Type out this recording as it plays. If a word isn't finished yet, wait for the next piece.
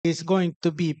is going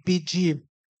to be PGIVM,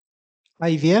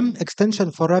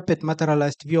 extension for Rapid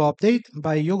Materialized View Update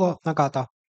by Yugo Nagata.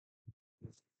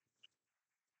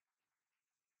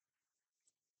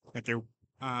 Thank you.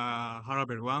 Hello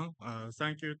everyone.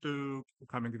 Thank you to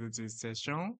coming to this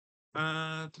session.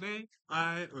 Today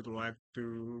I would like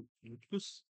to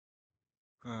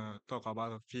talk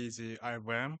about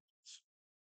PGIVM.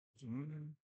 Mm,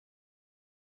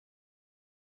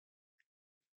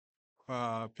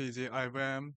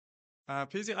 PGIVM.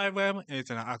 PGIVM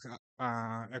is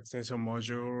an extension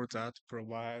module that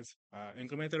provides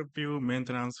incremental view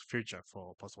maintenance feature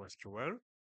for PostgreSQL.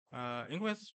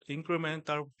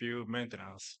 Incremental view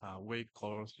maintenance, we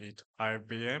call it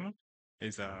IVM,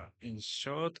 is in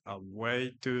short a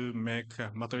way to make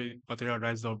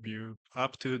materialized view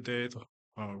up to date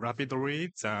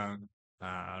rapidly than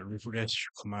refresh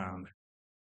command.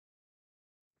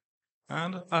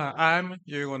 And I'm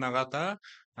Yugo Nagata.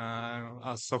 I'm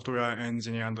a software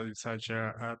engineer and researcher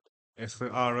at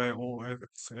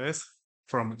SRAOSS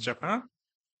from Japan.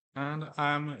 And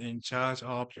I'm in charge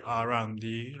of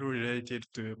R&D related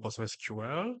to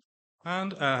PostgreSQL.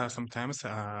 And sometimes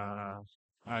I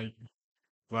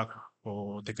work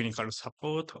for technical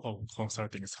support or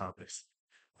consulting service.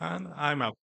 And I'm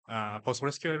a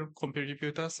PostgreSQL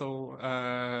contributor, so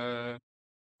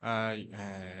I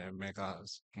make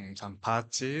some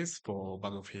patches for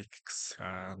bug fix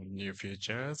and new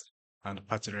features and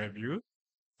patch review.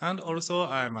 And also,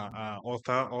 I'm an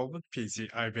author of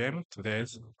PGIBM,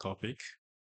 today's topic.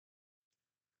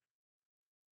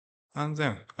 And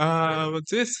then,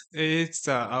 this is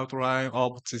the outline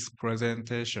of this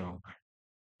presentation.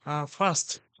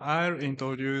 First, I'll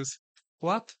introduce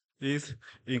what is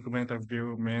incremental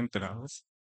view maintenance,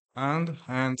 and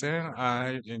then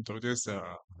I introduce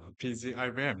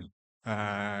PGIVM.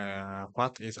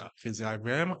 What is a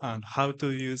PGIVM and how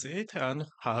to use it and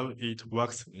how it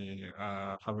works,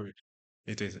 how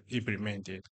it is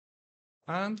implemented.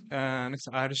 And next,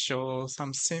 I'll show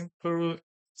some simple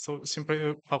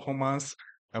performance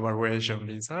evaluation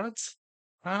results.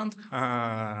 And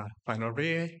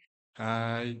finally,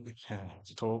 I'll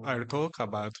talk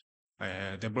about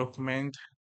development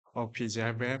of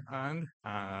PGI Web and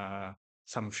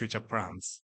some future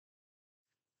plans.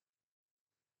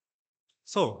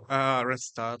 So let's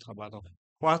start about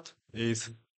what is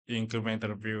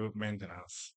incremental view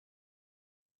maintenance.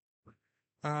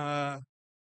 Uh,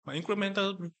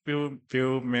 incremental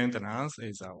view maintenance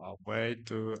is a way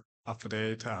to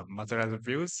update material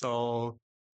views. So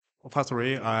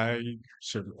firstly, I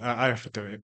have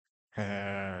to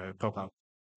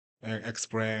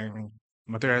explain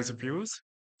materials views.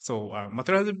 So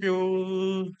materials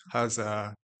view has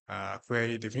a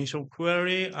query definition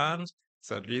query, and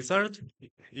the result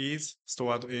is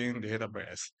stored in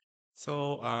database.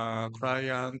 So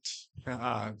client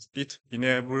it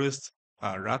enables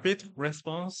a rapid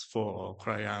response for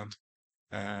client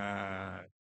uh,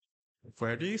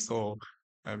 query. So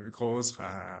because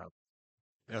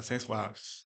since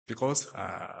because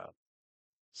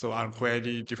so our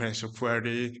query differential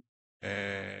query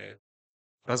uh,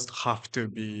 doesn't have to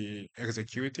be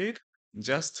executed.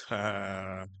 Just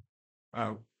uh,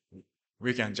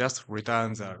 we can just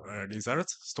return the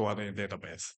results stored in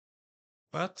database.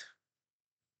 But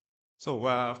so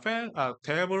when a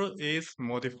table is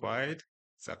modified,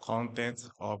 the contents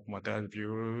of model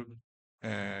view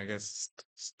gets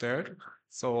stirred.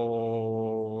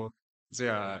 So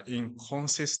there are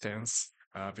inconsistencies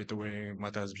between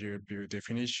model view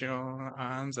definition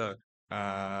and the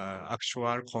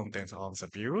actual contents of the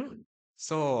view.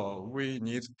 So we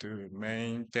need to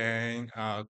maintain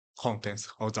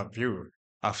contents of the view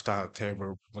after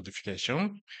table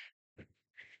modification.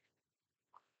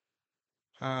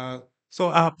 Uh,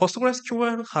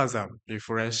 PostgreSQL has a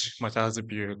refresh matters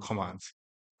view command.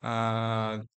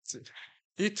 Uh, th-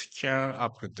 it can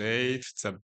update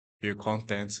the view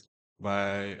contents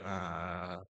by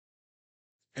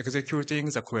executing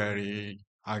the query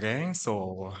again.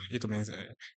 So it means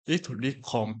it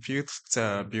recomputes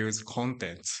the view's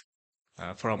contents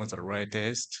from the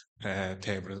latest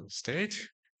table state.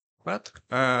 But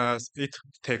it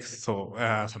takes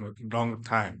some long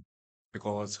time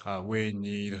because we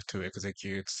need to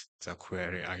execute the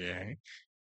query again.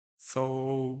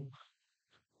 So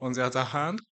on the other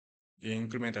hand,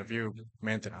 incremental view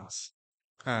maintenance,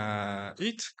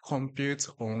 it computes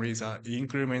only the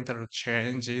incremental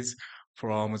changes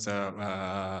from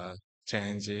the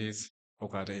changes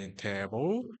occurred in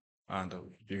table and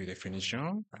view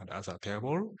definition and other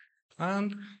table.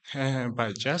 And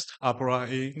by just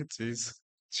applying these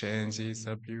changes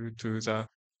view to the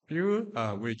view,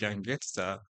 we can get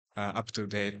the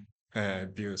up-to-date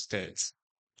view states.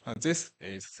 This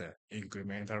is the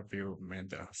incremental view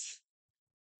maintenance.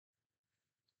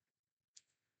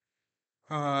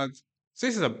 Uh,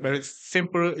 this is a very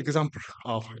simple example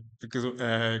of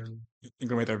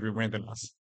incremental view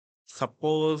maintenance.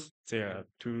 Suppose there are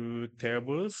two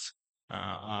tables,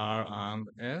 R and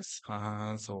S,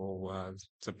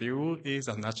 the view is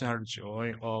a natural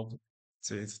join of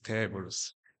these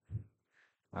tables.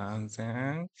 And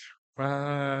then,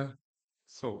 uh,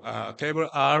 table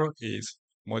R is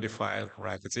modified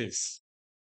like this.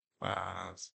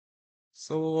 Uh,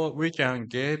 so we can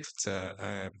get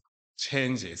the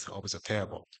changes of the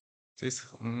table. This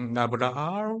nabla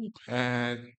R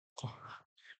co-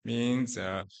 means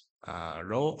a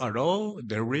row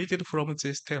deleted from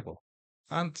this table.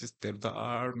 And this delta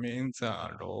R means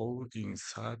a row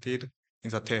inserted in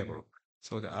the table.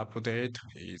 So the update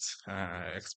is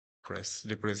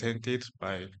represented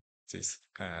by this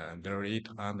delete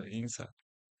and insert.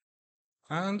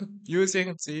 And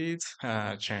using this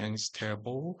change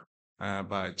table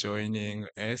by joining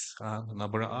S and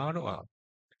number R or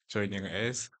joining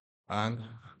S and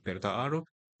delta R,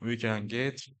 we can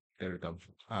get delta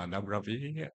number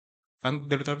V and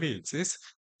delta V. This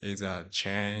is a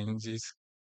changes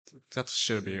that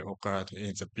should be occurred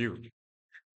in the view.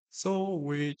 So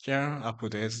we can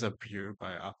update the view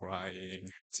by applying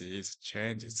these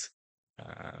changes,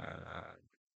 uh,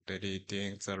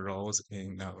 deleting the rows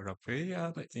in the V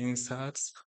and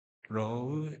inserts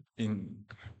row in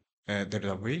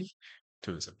delta V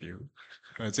to the view.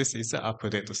 This is the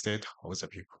update state of the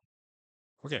view.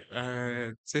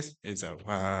 Okay, this is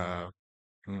a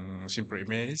simple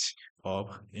image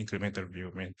of incremental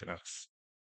view maintenance.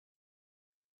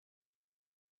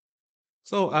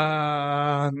 So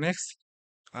next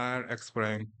I'll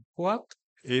explain what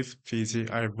is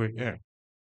PGIVM.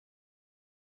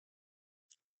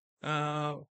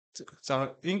 Uh,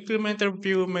 the incremental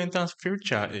view maintenance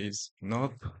feature is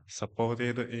not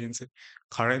supported in the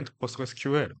current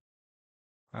PostgreSQL.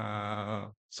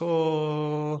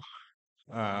 So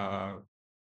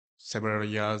several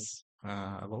years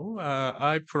ago,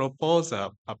 I proposed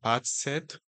a patch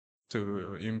set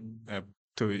to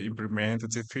to implement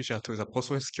this feature to the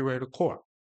PostgreSQL core.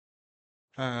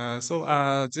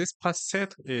 This patch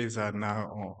set is now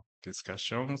on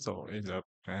discussion, so in the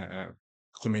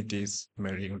committee's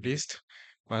mailing list,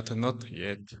 but not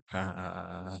yet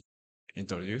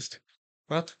introduced.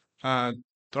 But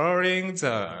during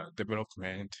the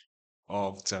development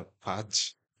of the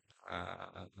patch,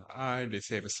 I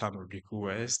received some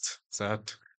requests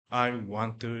that I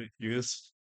want to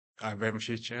use a web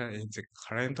feature in the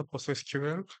current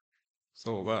PostgreSQL.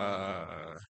 So,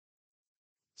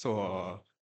 so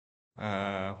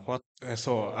what?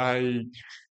 So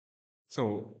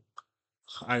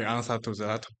I answer to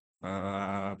that.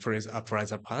 Please apply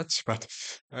the patch. But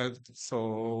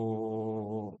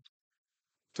to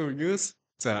use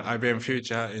the IBM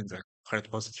feature in the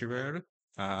current PostgreSQL,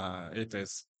 it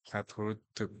is helpful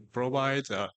to provide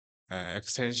the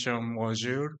extension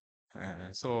module.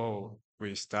 So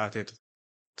we started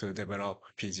to develop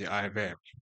PGIBM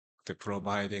to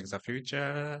providing the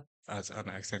feature as an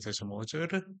extension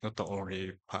module, not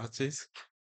only patches.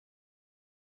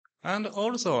 And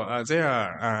also, there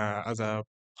are other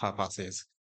purposes.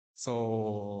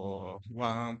 So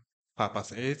one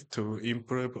purpose is to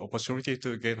improve opportunity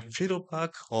to get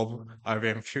feedback of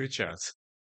IBM features.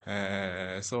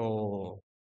 So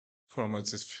from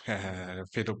this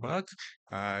feedback,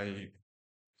 I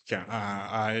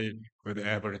I will be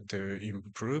able to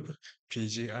improve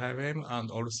PGIM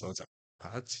and also the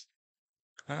patch.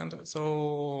 And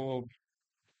so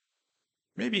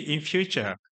maybe in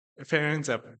future, when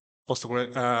the post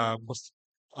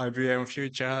IBM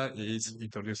future is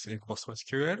introduced in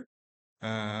PostgreSQL,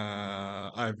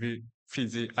 the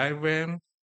IBM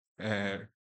uh,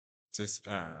 this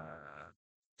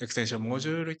extension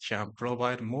module can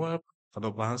provide more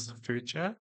advanced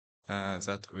feature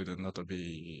that will not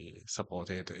be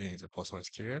supported in the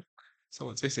PostgreSQL.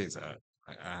 So this is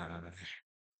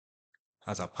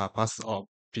as a purpose of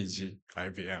PG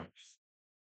IBM.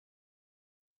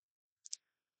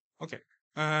 Okay.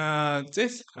 I'll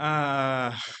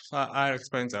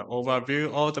explain the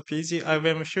overview of the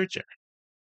PGIVM feature.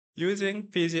 Using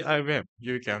PGIVM,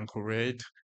 you can create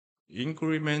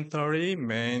incrementally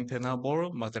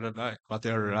maintainable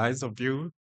materialized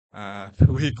view.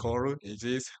 We call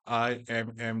this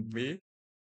IMMV.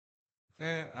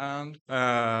 And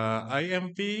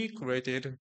IMV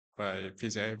created by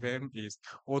PGIVM is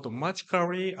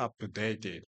automatically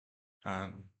updated.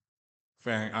 And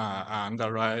when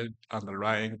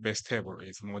underlying base table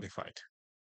is modified.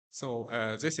 So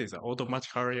this is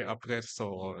automatically update.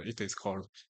 So it is called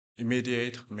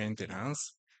immediate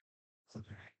maintenance.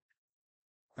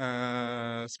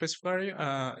 Specifically,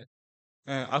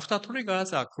 after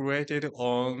triggers are created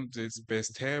on these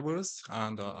base tables,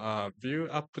 and view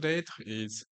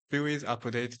is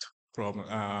updated from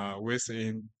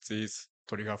within these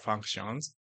trigger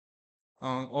functions.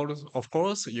 Of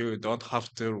course, you don't have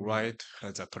to write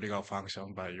the trigger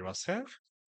function by yourself.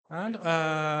 And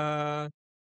a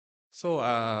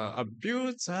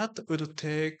view that would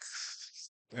take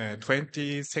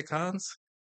 20 seconds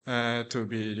to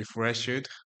be refreshed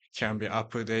can be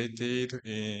updated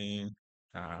in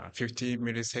 50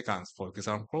 milliseconds, for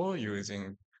example,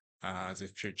 using the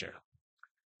feature.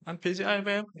 And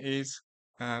PGIVM is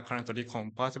currently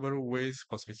compatible with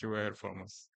PostgreSQL from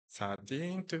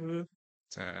 13 to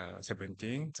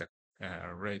 17, the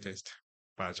latest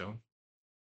version.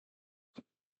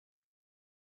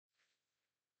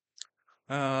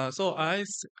 As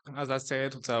I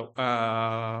said,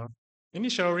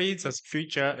 initially this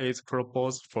feature is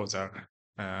proposed for the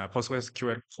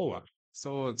PostgreSQL core.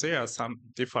 So there are some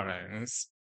difference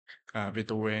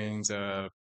between the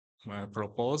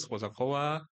proposed for the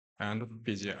core and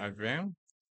PGIVM.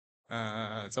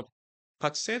 The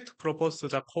patch set proposed to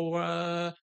the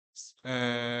core,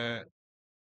 the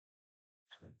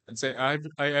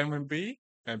IMB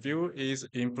view is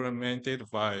implemented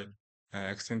by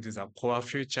extending the core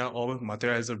feature of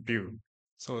materialized view.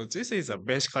 So this is a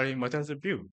basically materialized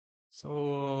view.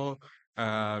 So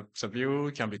the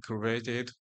view can be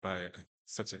created by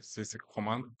such as this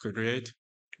command create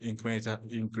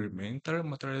incremental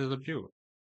materialized view.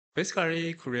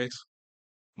 Basically create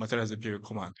materialized view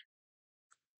command.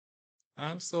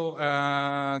 And so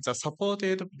the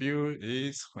supported view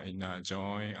is inner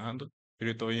join and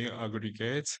built-in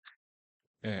aggregates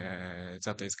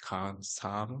that is count,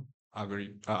 sum,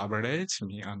 average,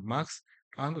 mean, and max,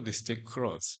 and listed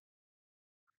clause.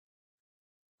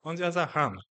 On the other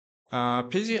hand,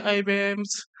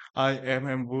 PGIBM's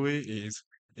IMMV is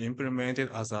implemented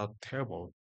as a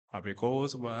table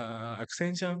because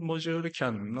extension module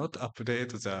cannot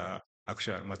update the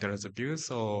actual materials view.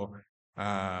 So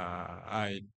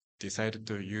I decided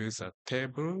to use a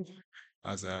table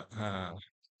as a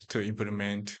to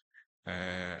implement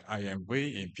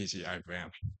IMV in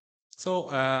PGIBM. So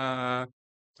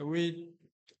we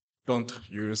don't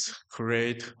use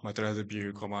create materials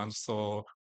view command. So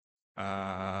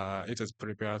it is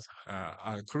prepared.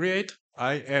 Create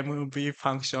IMV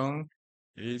function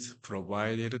is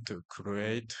provided to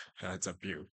create the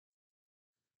view.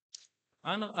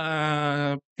 And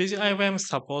PGIVM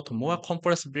support more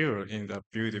complex view in the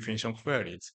view definition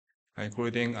queries,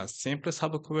 including a simple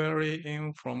subquery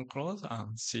in from clause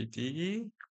and CTE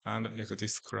and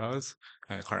exist clause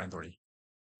currently.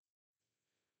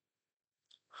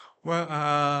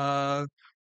 Well,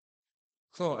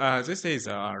 this is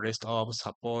a list of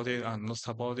supported and not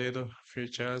supported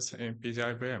features in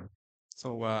PGIVM.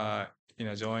 So in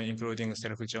a join, including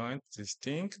self-join,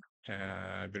 distinct,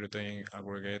 built-in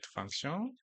aggregate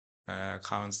function,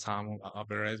 count sum,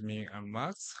 average, mean, and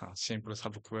max, simple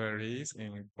subqueries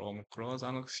in from clause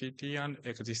and CT and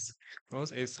exist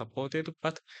clause is supported,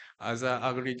 but as an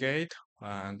aggregate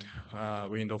and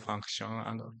window function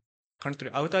and currently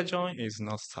outer join is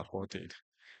not supported.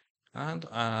 And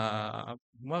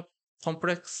more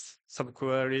complex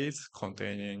subqueries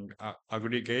containing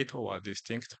aggregate or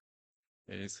distinct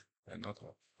is not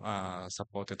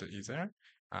supported either.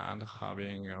 And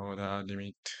having order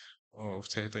limit of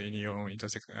set in your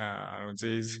intersect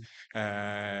this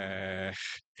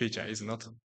feature is not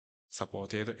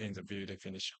supported in the view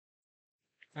definition.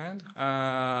 And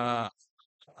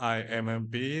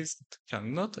IMMBs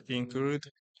cannot include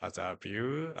other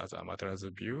view, other materials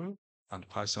view, and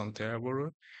person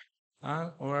table,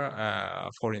 or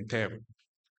foreign table.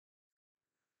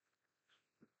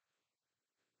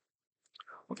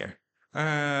 Okay.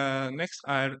 Next,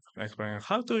 I'll explain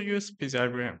how to use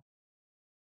PGIVM.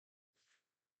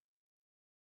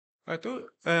 To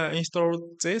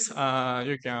install this,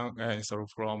 you can install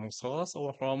from source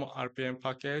or from RPM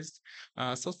package.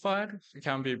 Source file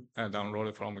can be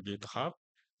downloaded from GitHub.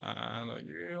 And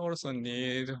you also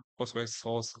need Postgres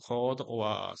source code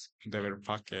or develop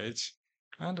package,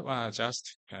 and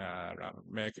just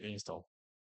make install.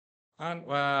 And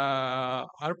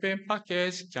RPM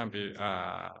package can be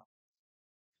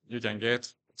you can get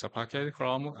the package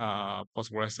from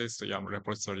PostgreSQL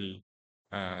repository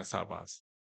servers.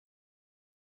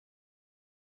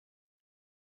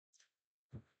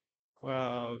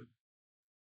 Well,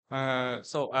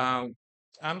 so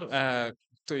and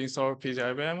to install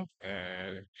PGIVM,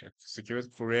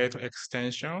 execute create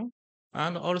extension,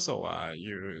 and also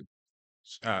you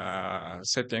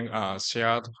setting a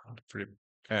shared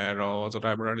load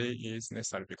library is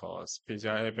necessary because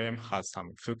PGIVM has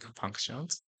some hook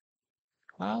functions.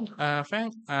 And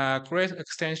when create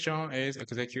extension is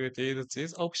executed,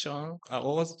 this option,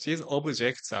 all these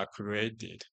objects are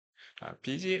created.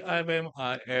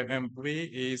 PGIMV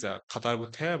is a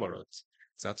catalog table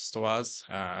that stores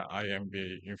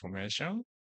IMV information,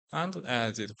 and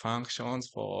these functions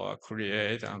for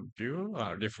create and view,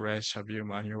 refresh a view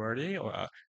manually, or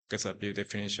get a view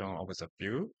definition of the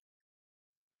view.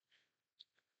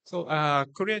 So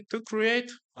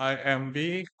create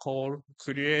IMV, call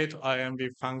create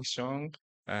IMV function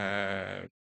uh,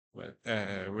 with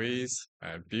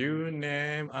view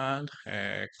name and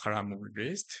column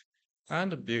list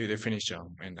and view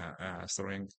definition in a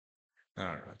string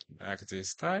like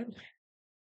this type.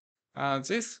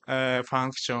 This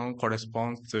function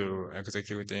corresponds to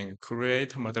executing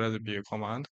create material view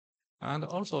command. And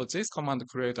also this command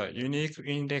create a unique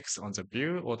index on the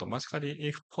view automatically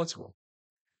if possible.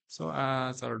 So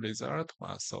as a result,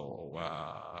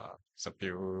 the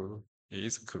view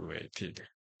is created.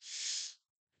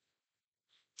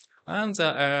 And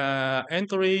the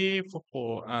entry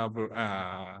for I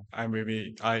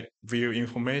view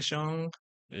information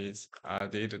is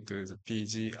added to the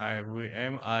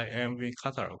PGIVM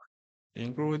catalog,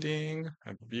 including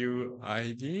a view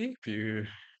ID, view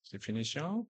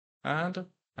definition, and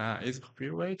is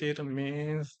related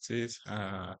means this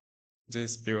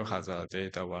view has a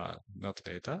data or not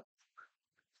data.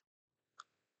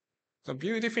 The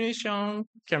view definition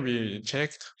can be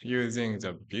checked using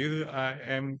the view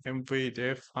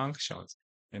IMVDef functions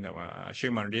in a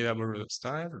human readable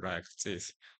style like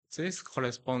this. This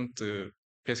corresponds to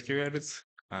PSQL's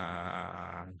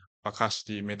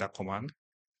Bakashdi meta command.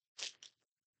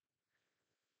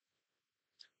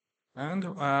 And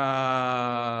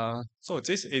so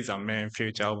this is the main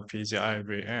feature of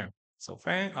PGIVM. So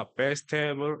when a base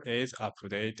table is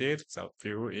updated, the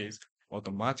view is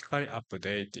automatically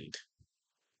updated.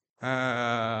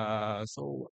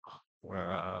 So,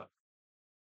 for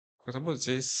example,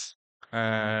 this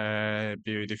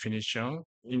view definition,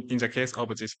 in the case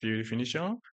of this view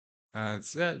definition,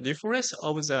 the refresh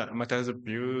of the materials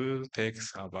view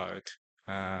takes about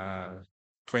uh,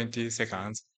 20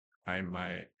 seconds in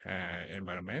my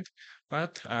environment,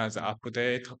 but the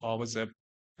update of the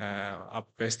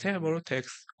base table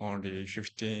takes only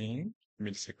 15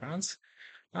 milliseconds.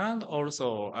 And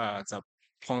also, the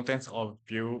contents of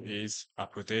view is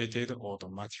updated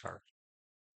automatically.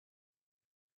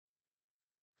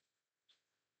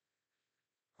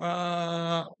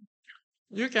 Uh,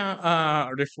 you can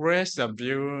refresh the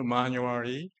view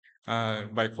manually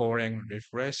by calling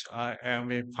refresh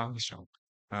IMV function,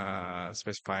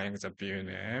 specifying the view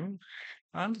name.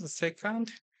 And the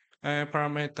second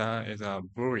parameter is a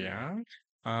Boolean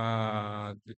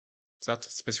that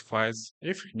specifies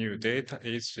if new data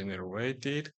is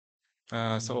generated.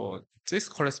 So this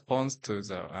corresponds to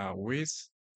the with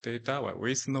data or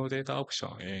with no data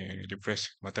option in refresh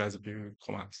materials view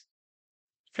commands.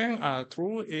 When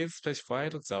true is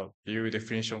specified, the view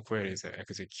definition query is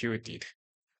executed,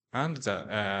 and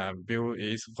the view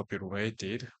is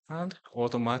populated, and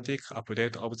automatic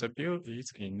update of the view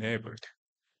is enabled.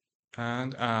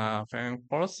 And when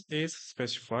false is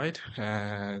specified,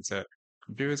 the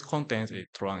view's content is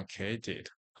truncated,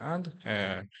 and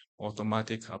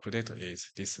automatic update is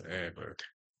disabled.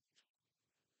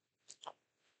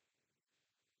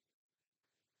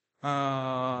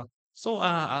 Uh,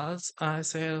 as I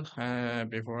said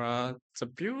before, the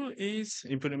view is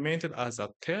implemented as a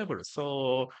table.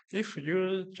 So if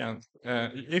you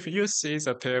see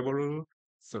the table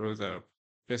through the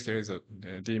basically the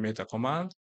delimiter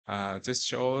command, this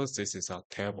shows this is a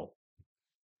table.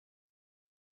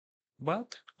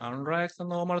 But unlike the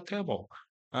normal table,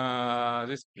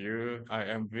 this view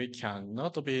IMV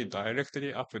cannot be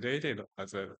directly updated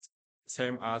as the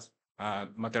same as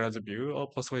materials view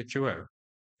or PostgreSQL.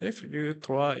 If you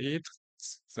try it,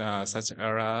 such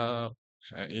error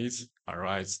is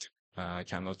arised.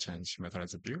 Cannot change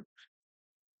materials view.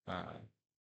 Uh,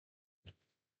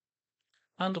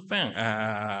 and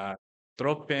when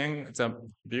dropping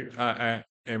the view,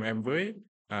 MMV,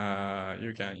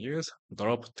 you can use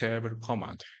drop table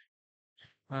command.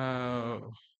 Uh,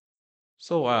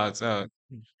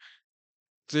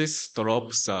 this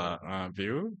drops the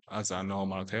view as a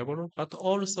normal table, but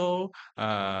also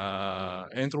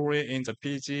entry in the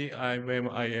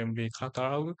PGIMV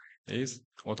catalog is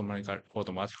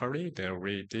automatically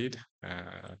deleted.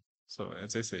 So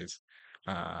this is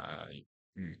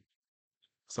Mm.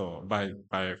 So by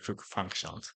hook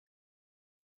functions.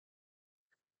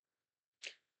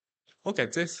 Okay,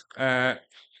 this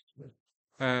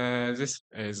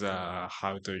is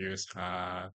how to use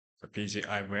the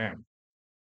PGIVM.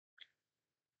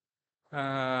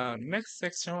 Next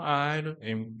section I'll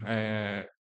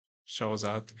show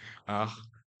that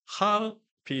how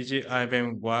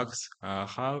PGIVM works,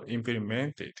 how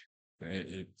implemented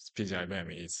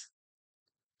PGIVM is.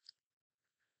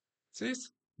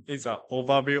 This is an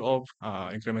overview of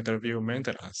incremental view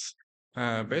maintenance.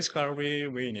 Basically,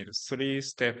 we need three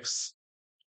steps.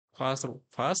 First,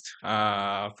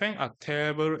 when a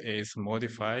table is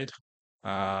modified,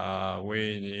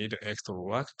 we need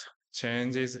extract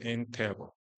changes in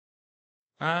table.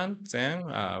 And then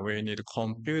we need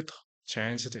compute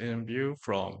changes in view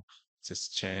from these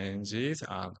changes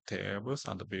and tables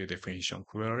and view definition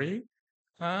query.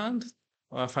 And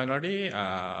finally,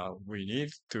 we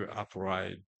need to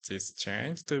apply this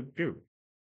change to view.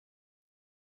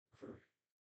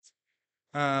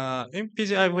 In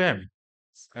PGIVM,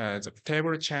 the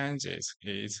table changes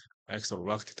is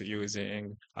extracted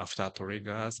using after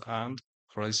triggers and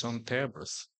position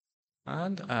tables.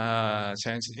 And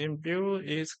change in view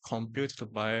is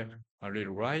computed by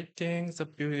rewriting the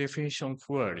view definition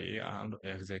query and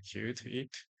execute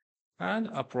it and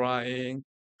applying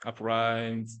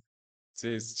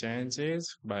these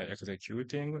changes by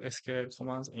executing SQL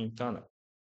commands internally.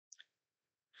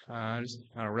 And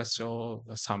let's show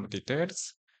some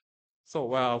details.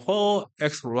 So for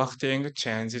extracting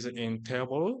changes in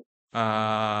table,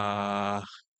 when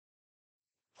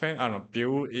a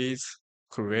view is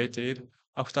created,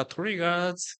 after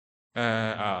triggers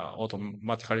are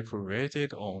automatically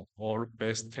created on all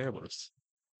base tables.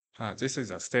 This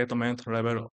is a statement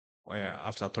level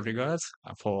after triggers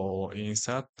for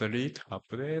insert, delete,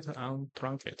 update, and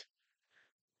truncate.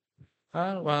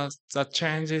 And once the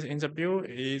changes in the view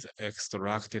is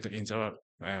extracted in the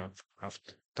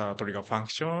after trigger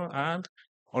function, and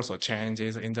also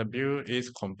changes in the view is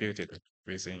computed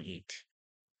within it.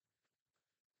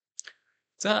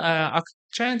 The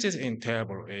changes in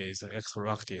table is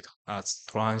extracted as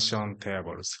transition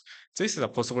tables. This is a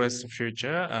Postgres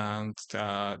feature, and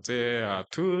there are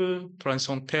two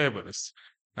transition tables.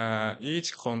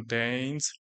 Each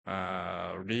contains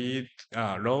row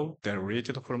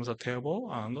deleted from the table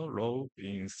and row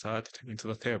inserted into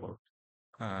the table.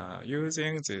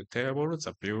 Using the table,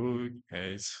 the view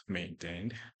is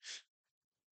maintained.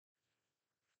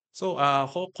 So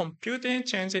for computing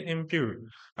change in view,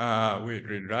 we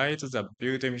rewrite the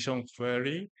view definition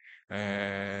query.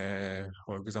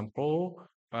 For example,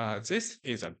 this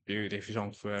is a view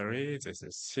definition query. This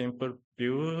is simple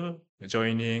view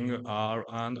joining R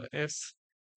and S.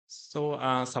 So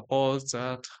suppose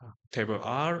that table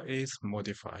R is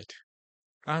modified,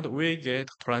 and we get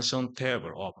transition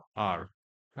table of R.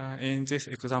 In this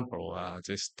example,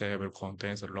 this table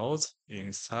contains rows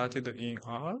inserted in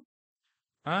R.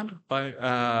 And by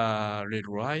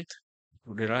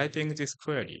rewriting this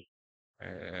query,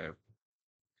 uh,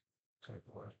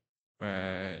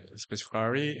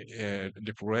 specifically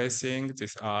replacing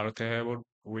this R table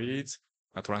with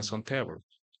a transition table.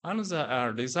 And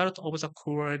the result of the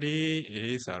query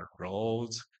is a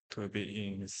rows to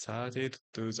be inserted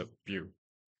to the view.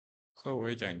 So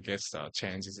we can get the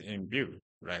changes in view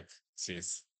like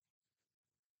this.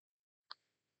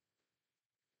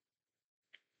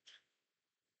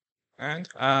 And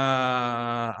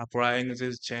applying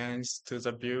this change to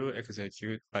the view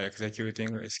by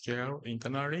executing a SQL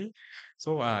internally.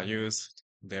 So use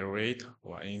delete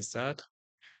or insert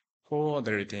for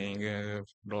deleting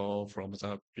row from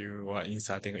the view or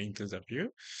inserting into the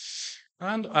view.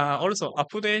 And also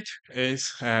update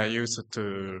is used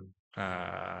to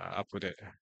update,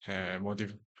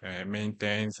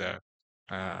 maintain the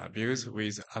views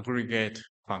with aggregate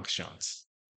functions.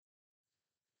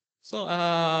 So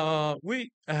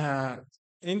we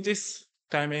in this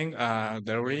timing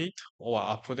delete or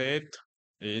update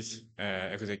is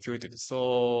executed.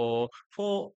 So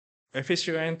for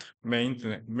efficient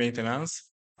maintenance,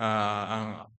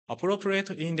 an appropriate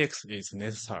index is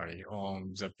necessary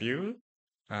on the view.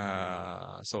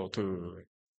 So to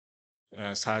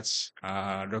search,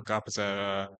 look up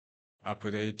the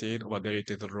updated or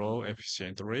deleted row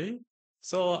efficiently.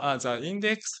 So the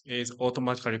index is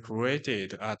automatically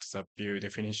created at the view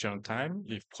definition time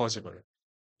if possible.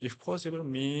 If possible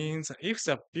means if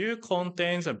the view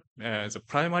contains the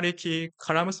primary key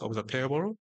columns of the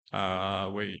table,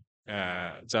 the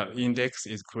index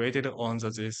is created on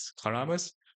these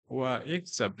columns. Or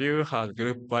if the view has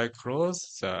group by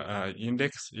clause, the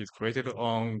index is created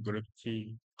on group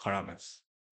key columns.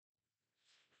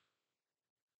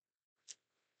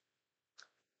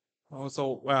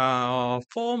 Also,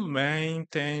 for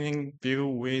maintaining view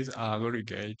with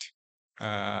aggregate,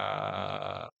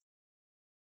 uh,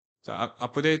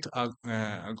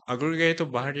 aggregate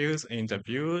values in the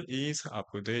view is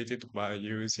updated by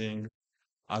using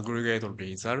aggregate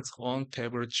results on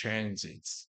table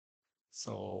changes.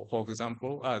 So, for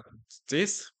example,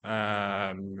 this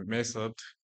method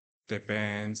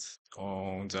depends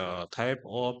on the type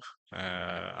of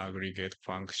aggregate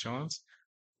functions.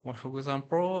 For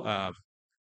example,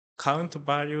 count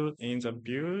value in the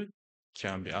view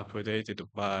can be updated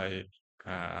by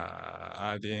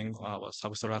adding or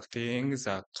subtracting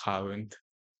the count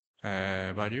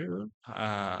value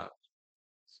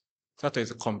that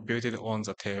is computed on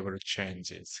the table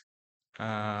changes.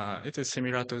 It is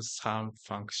similar to some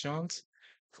functions.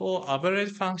 For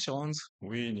average functions,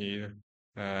 we need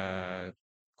uh,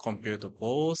 compute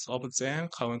both of them,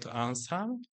 count and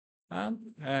sum, and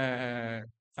uh,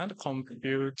 and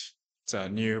compute the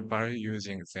new value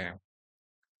using them.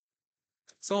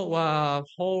 So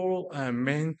for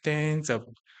maintain the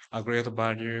aggregate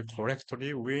value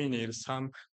correctly, we need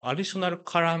some additional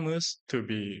columns to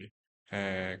be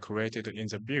created in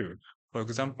the view. For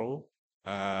example,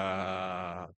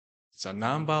 the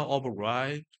number of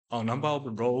number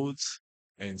of rows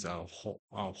in the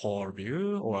whole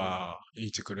view or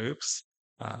each groups.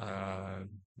 Uh,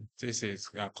 this is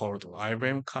called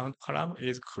item count column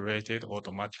is created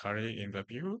automatically in the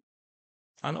view.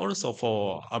 And also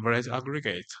for average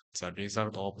aggregate, the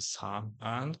result of sum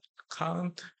and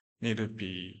count need to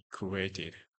be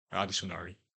created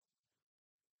additionally.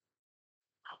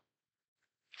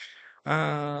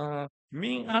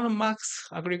 Mean and max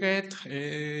aggregate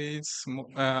is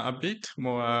a bit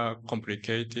more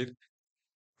complicated.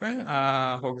 When,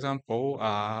 for example,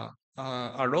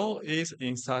 a row is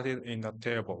inserted in the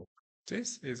table,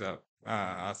 this is a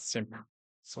simple.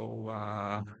 So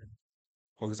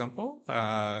for example,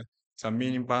 the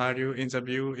mean value in the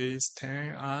view is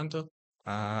 10 and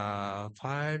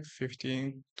 5,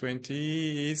 15,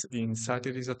 20 is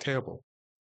inserted in the table.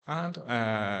 And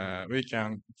we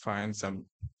can find the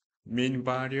mean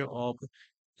value of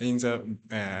in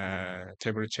the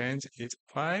table change is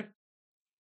 5.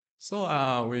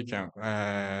 So we can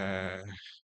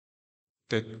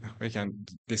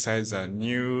decide the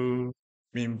new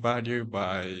mean value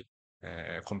by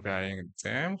comparing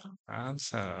them, and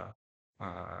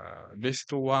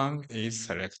list one is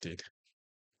selected.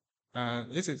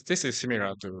 This is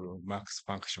similar to max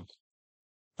function.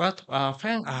 But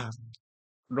when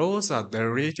rows are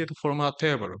deleted from a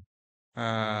table,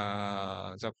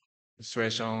 the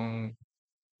situation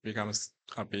becomes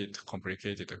a bit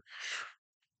complicated.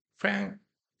 When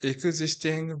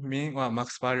existing mean or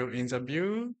max value in the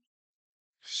view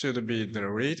should be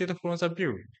deleted from the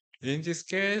view. In this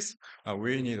case,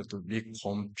 we need to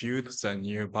recompute the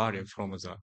new value from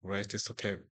the latest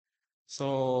table.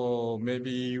 So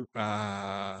maybe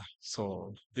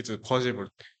so it's possible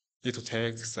it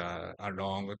takes a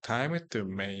long time to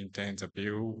maintain the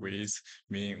view with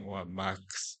min or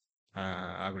max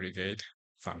aggregate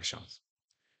functions.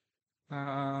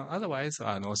 Otherwise,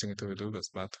 nothing to do with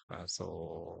that.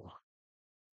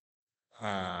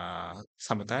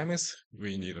 Sometimes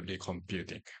we need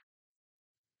recomputing.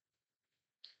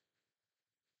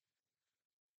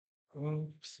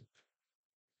 Oops.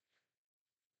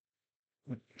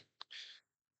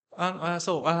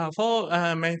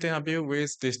 For maintain a view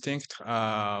with distinct,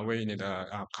 we need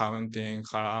a counting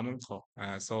column.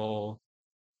 So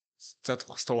that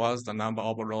stores the number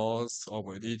of rows of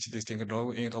each distinct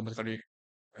row in automatically.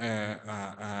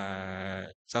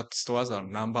 That stores the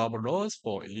number of rows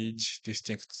for each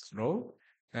distinct row.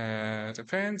 When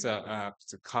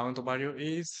the count value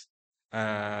is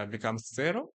becomes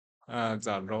 0,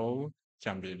 the row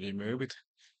can be removed.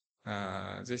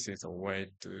 This is a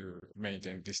way to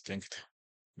maintain distinct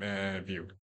view.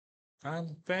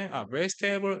 And when a base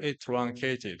table is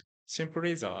truncated,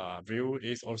 simply the view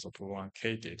is also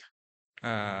truncated.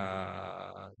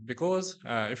 Because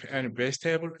if any base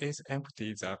table is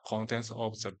empty, the contents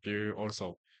of the view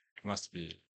also must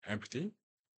be empty.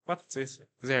 But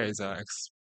there is an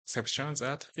exception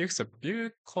that if the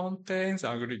view contains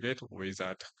aggregate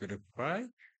without group by,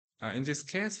 in this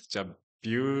case, the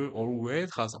view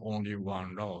always has only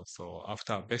one row. So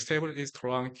after base table is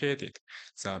truncated,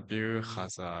 the view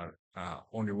has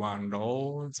only one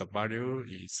row. The value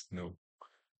is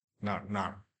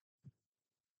none.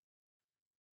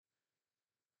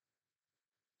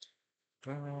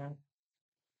 Uh,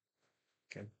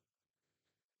 okay.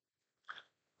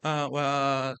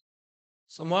 Well,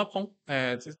 so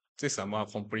this is a more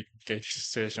complicated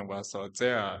situation, but so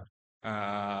there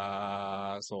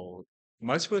are, so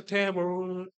multiple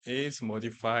table is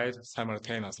modified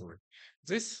simultaneously.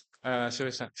 This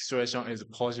situation is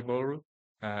possible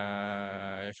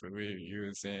if we're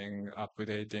using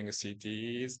updating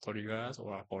CTs, triggers,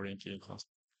 or foreign key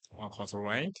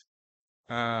constraint.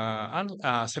 And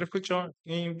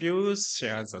self-joining views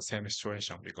share the same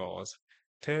situation because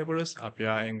tables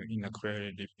appearing in a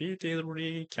query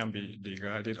repeatedly can be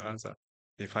regarded as a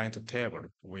defined table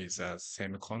with the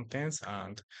same contents,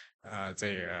 and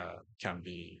they can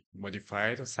be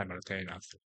modified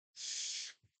simultaneously.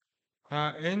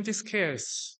 In this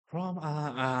case, from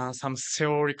some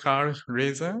theoretical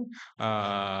reason,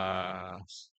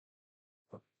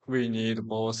 we need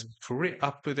both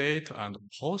pre-update and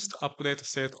post-update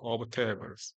set of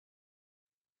tables.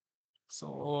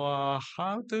 So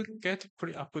how to get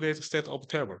pre-update state of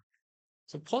table?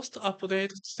 So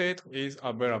post-update state is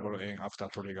available in after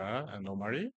trigger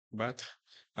normally, but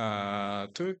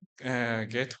to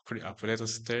get pre-update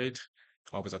state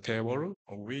of the table,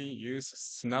 we use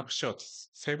snapshots,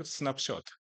 saved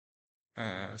snapshot.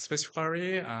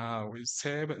 Specifically, we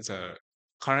save the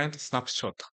current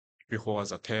snapshot before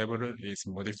the table is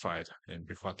modified in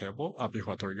before table,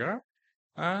 before trigger.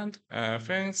 And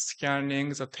when scanning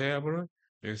the table,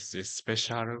 use this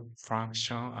special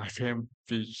function FM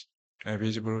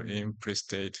visible in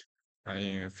pre-state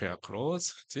in fair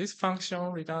close. This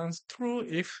function returns true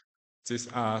if this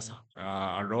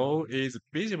row is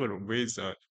visible with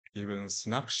a given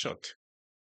snapshot.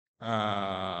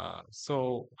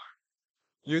 So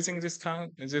using this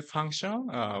function,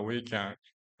 we can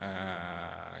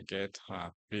get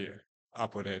the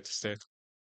update state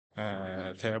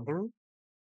table,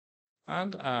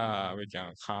 and we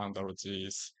can handle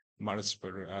these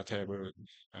multiple table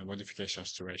modification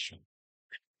situation.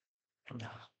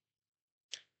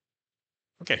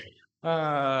 Okay.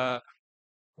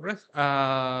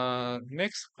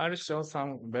 Next, I'll show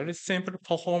some very simple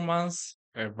performance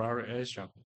evaluation.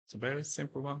 It's a very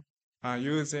simple one.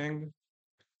 Using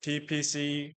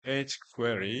TPCH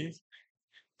queries.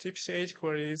 TPCH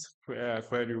queries,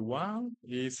 query one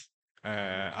is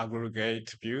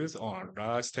aggregate views on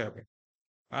large table.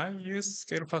 I use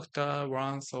scale factor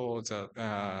one so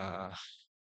that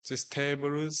these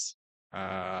tables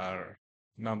are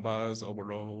numbers of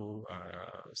row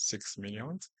 6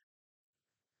 million.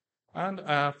 And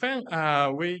when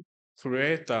we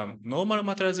create a normal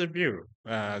materials view,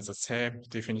 the same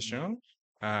definition,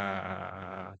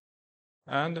 and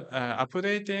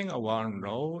updating one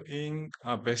row in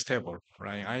a base table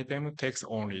line item takes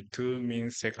only 2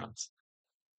 milliseconds.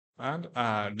 And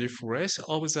refresh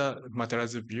of the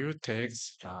materials view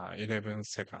takes 11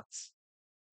 seconds.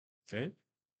 Okay.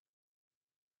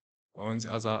 On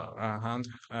the other hand,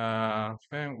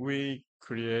 when we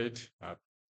create a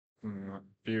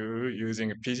view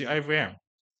using PGIVM,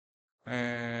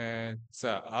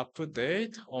 the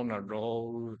update on a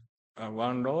row,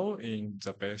 one row in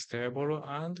the base table,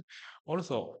 and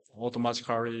also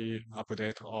automatically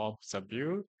update of the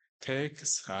view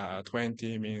takes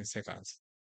 20 milliseconds.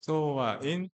 So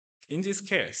in this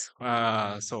case,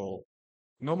 so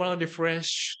normal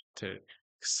refresh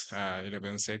takes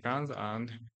 11 seconds,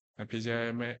 and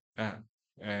PGI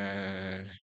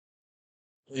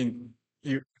in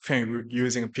when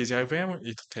using PGIVM,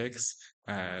 it takes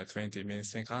 20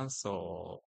 milliseconds.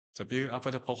 So the view after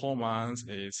the performance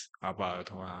is about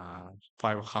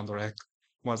 500,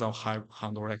 more than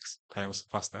 500 times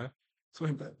faster. So,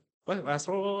 it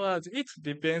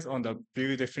depends on the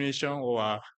view definition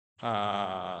or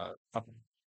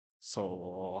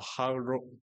so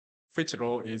which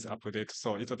row is updated.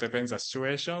 So it depends the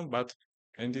situation, but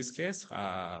in this case,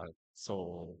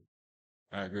 so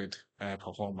a good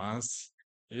performance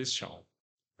is shown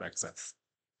like that.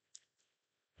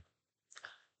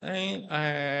 And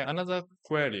another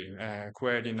query,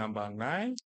 query number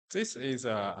 9. This is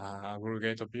a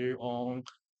aggregate view on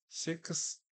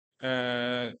 6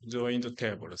 joined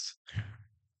tables.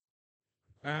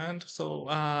 And so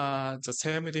the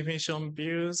same definition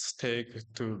views take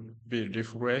to be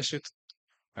refreshed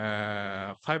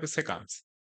 5 seconds.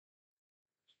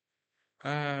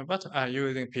 But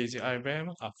using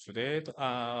PGIVM update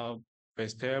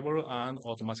base table and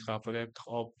automatic update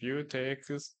of view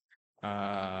takes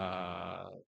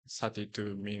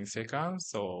 32 milliseconds.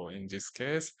 So in this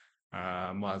case,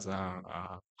 more than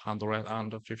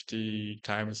 150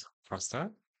 times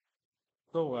faster.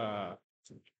 So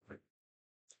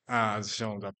as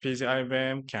shown, the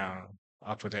PGIVM can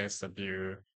update the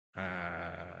view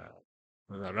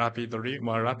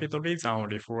more rapidly than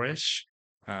refresh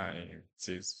in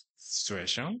this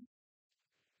situation.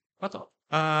 But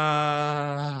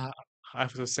I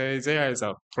have to say there is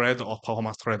a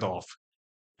performance trade-off.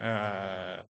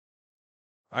 uh,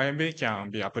 IMB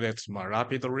can be updated more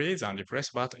rapidly than refresh,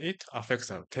 but it affects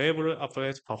the table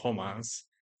update performance.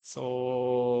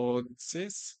 So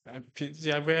this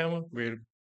PGIVM will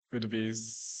be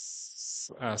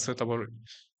suitable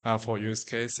for use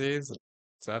cases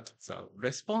that the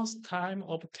response time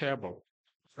of table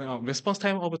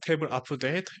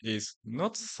update is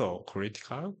not so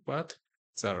critical, but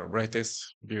the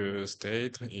latest view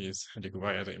state is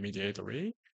required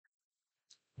immediately.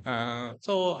 Uh,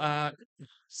 so, uh,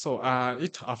 so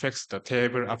it affects the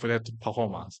table update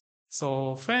performance.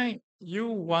 So when you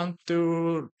want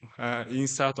to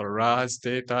insert a large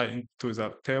data into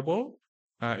the table,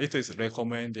 it is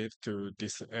recommended to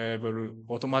disable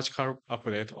automatic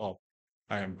update of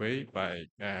IMV by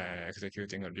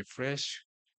executing a refresh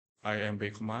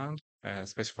IMV command,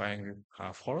 specifying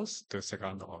false to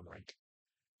second onward.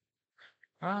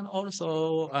 And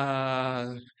also,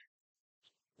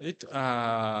 it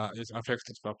affects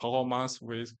the performance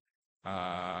with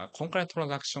concurrent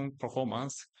transaction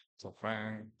performance. So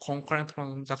when concurrent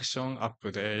transaction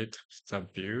update the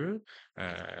view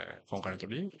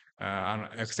concurrently, an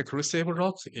exclusive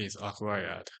lock is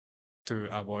acquired to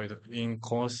avoid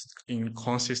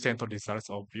inconsistent results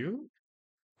of view.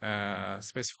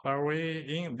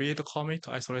 Specifically in read commit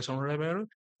isolation level,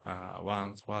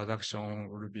 one transaction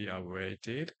will be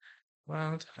awaited,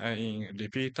 and in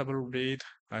repeatable read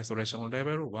isolation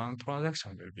level, one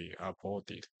transaction will be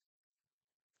aborted.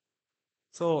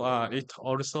 So it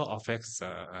also affects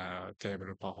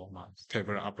table performance,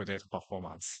 table update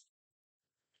performance.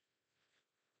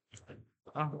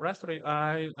 Lastly,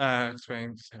 I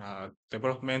explained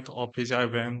development of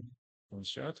PGIVM in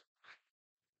short.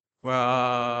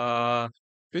 Well,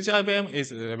 PGIVM is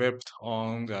developed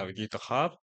on the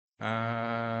GitHub,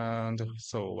 and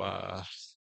so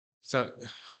the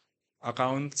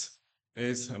account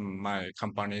is my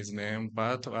company's name,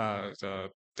 but the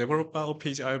developer of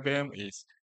PGIVM is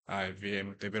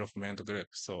IBM Development Group.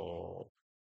 So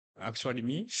actually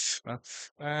me, but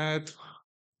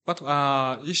but,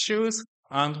 issues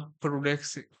and pull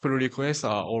requests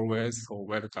are always so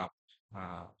welcome.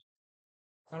 Uh,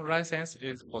 and license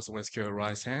is PostgreSQL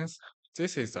license.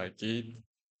 This is a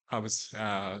GitHub's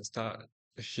start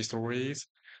histories.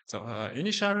 So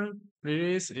initial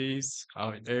release is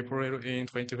April in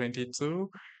 2022,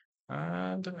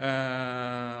 and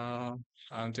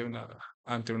until now,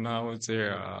 until now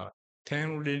there are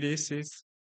 10 releases,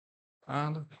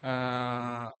 and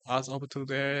as of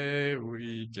today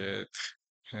we get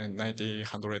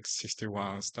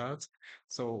 161 starts.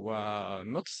 So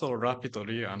not so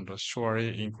rapidly and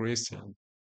surely increasing.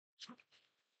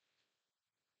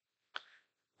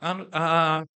 And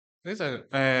this is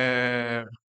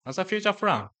as a future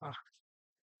plan.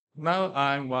 Now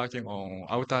I'm working on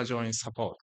outer join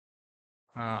support.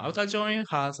 Outer join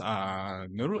has a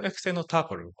null extend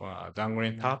tuple or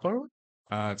dangling tuple.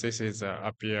 This is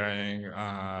appearing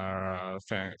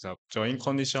when the join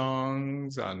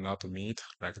conditions are not meet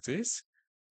like this.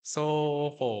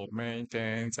 So for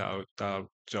maintain the outer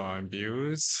join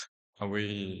views,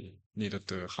 we need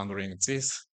to handling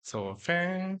this. So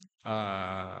when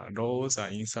rows are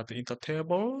inserted into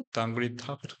table, dangling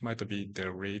tuple might be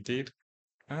deleted.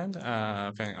 And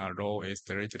when a row is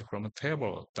deleted from a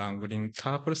table, dangling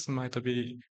tuples might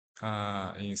be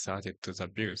inserted to the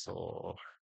view. So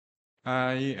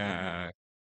I'm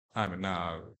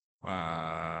now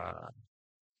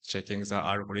checking the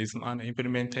algorithm and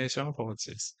implementation for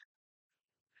this.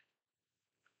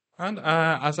 And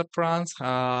as a plan,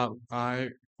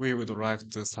 we would like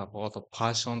to support a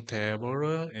partition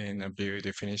table in a view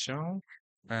definition.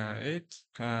 It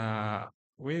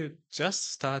we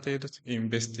just started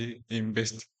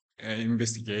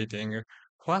investigating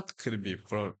what could be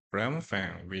problem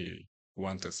when we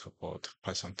want to support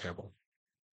partition table.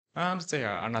 And there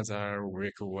are another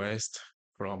request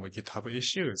from GitHub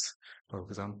issues. For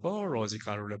example,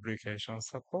 logical replication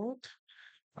support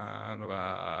and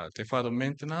deferred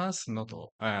maintenance, not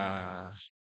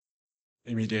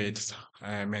immediate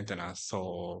maintenance.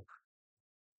 So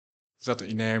that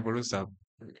enables the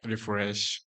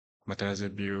refresh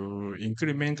materialized view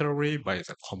incrementally by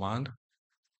the command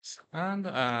and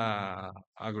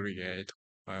aggregate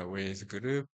with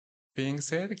grouping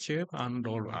set, cube, and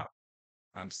roll up,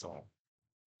 and so on.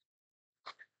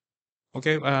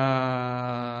 Okay,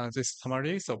 this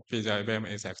summary. So PGIVM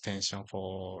is extension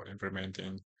for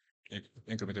implementing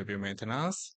incremental view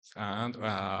maintenance, and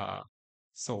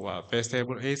base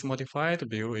table is modified,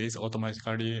 view is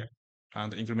automatically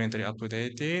and incrementally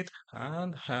updated,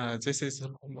 and this is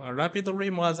rapidly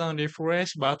more than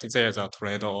refresh, but there's a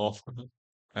trade-off,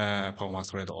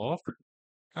 performance trade-off,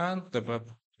 and the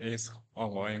is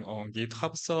ongoing on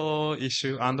GitHub, so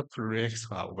issue and projects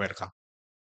are welcome.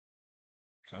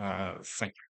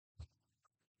 Thank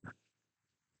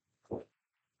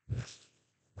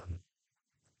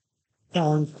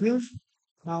Thank you.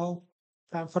 Now,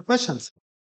 time for questions.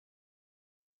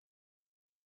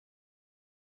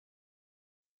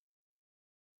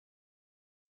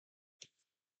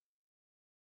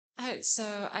 Hi,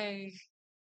 so I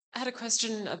had a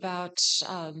question about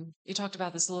you talked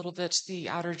about this a little bit, the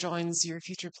outer joins, your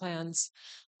future plans,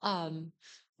 um,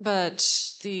 but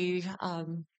the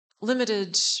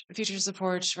limited feature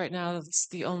support right now, it's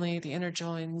the inner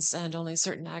joins and only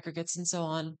certain aggregates and so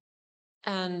on.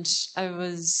 And I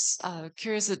was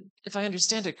curious if I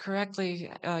understand it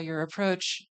correctly, your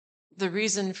approach, the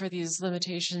reason for these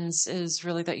limitations is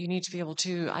really that you need to be able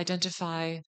to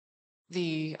identify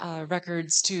the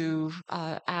records to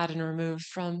add and remove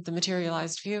from the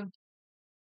materialized view.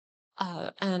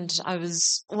 And I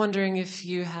was wondering if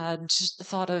you had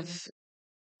thought of,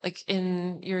 like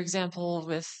in your example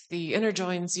with the inner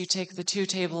joins, you take the two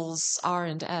tables R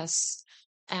and S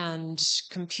and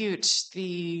compute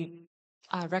the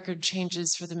record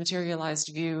changes for the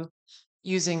materialized view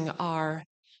using R.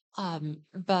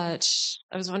 But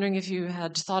I was wondering if you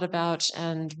had thought about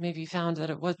and maybe found that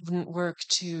it wouldn't work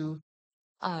to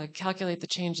calculate the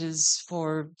changes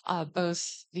for both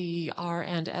the R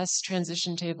and S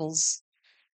transition tables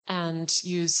and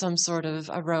use some sort of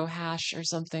a row hash or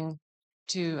something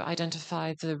to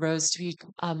identify the rows to be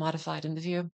modified in the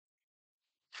view.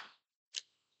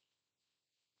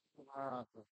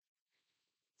 you.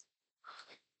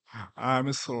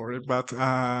 I'm sorry, but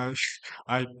I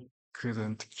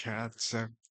couldn't catch the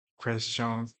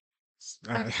question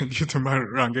Okay. due to my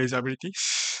language ability.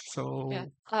 Yeah. So,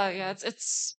 Yeah,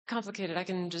 it's complicated. I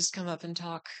can just come up and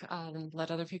talk and let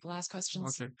other people ask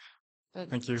questions. okay, But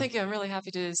thank you. thank you. I'm really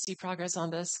happy to see progress on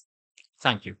this.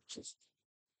 Thank you.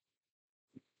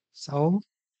 So,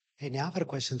 any other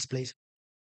questions, please?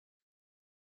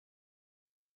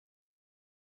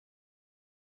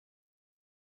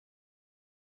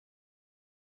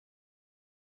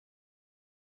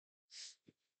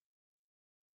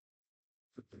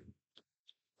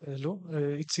 Hello.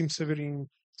 It seems a very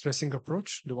interesting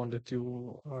approach, the one that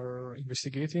you are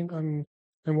investigating. I'm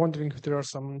wondering if there are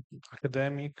some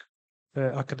academic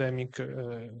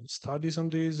studies on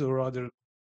this, or other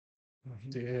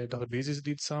the databases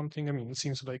did something. I mean, it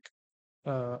seems like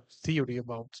theory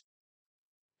about.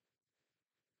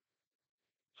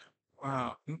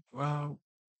 Well,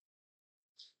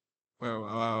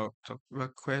 the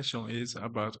question is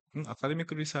about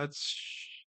academic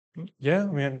research. Yeah,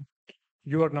 I mean,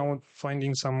 you are now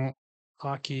finding some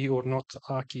Aki or not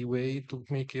Aki way to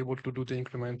make able to do the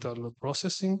incremental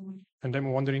processing, and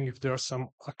I'm wondering if there are some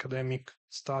academic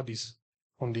studies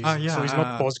on this. So it's not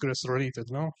Yeah, Postgres related,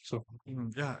 no? So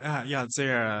yeah.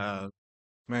 There are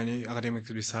many academic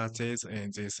researches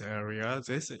in this area.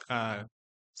 This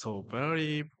so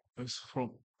very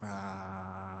from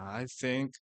I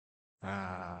think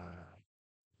uh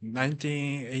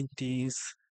 1980s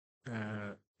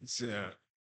the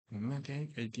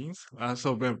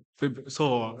 1918th.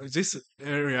 So this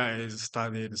area is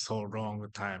studied so long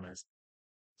time.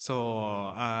 So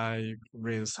I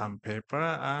read some paper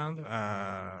and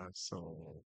I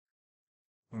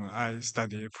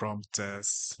study from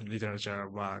this literature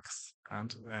works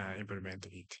and implement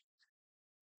it.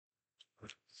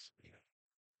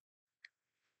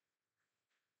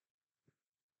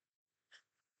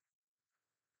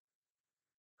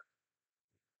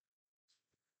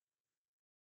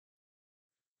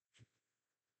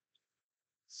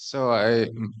 So I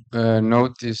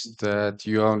noticed that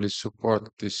you only support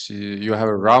this. You have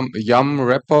a Yum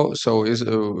repo. So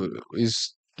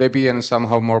is Debian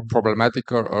somehow more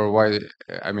problematic, or why?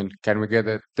 I mean, can we get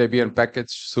a Debian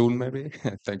package soon? Maybe.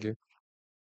 Thank you.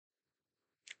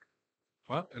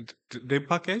 Well, the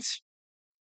package.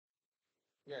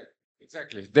 Yeah,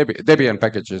 exactly. Debian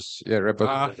packages. Yeah, repo.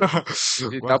 Uh,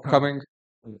 Is it well, upcoming?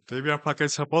 Debian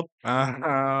package support.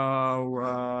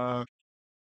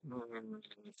 Mm,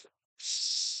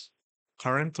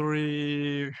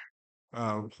 Currently,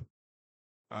 uh,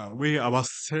 we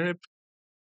ourselves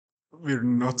will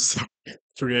not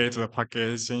create the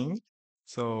packaging.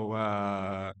 So,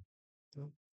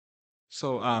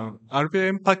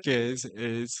 RPM package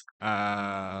is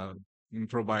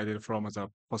provided from the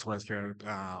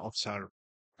PostgreSQL official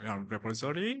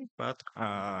repository, but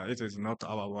it is not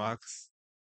our works.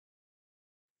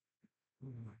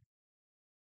 Mm.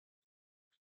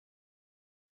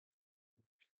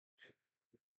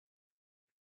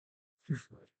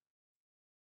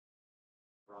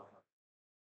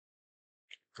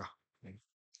 Ka-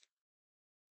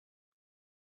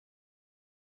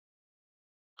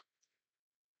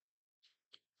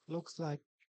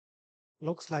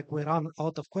 Looks like we run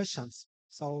out of questions.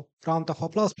 So round of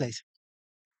applause, please.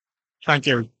 Thank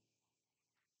you.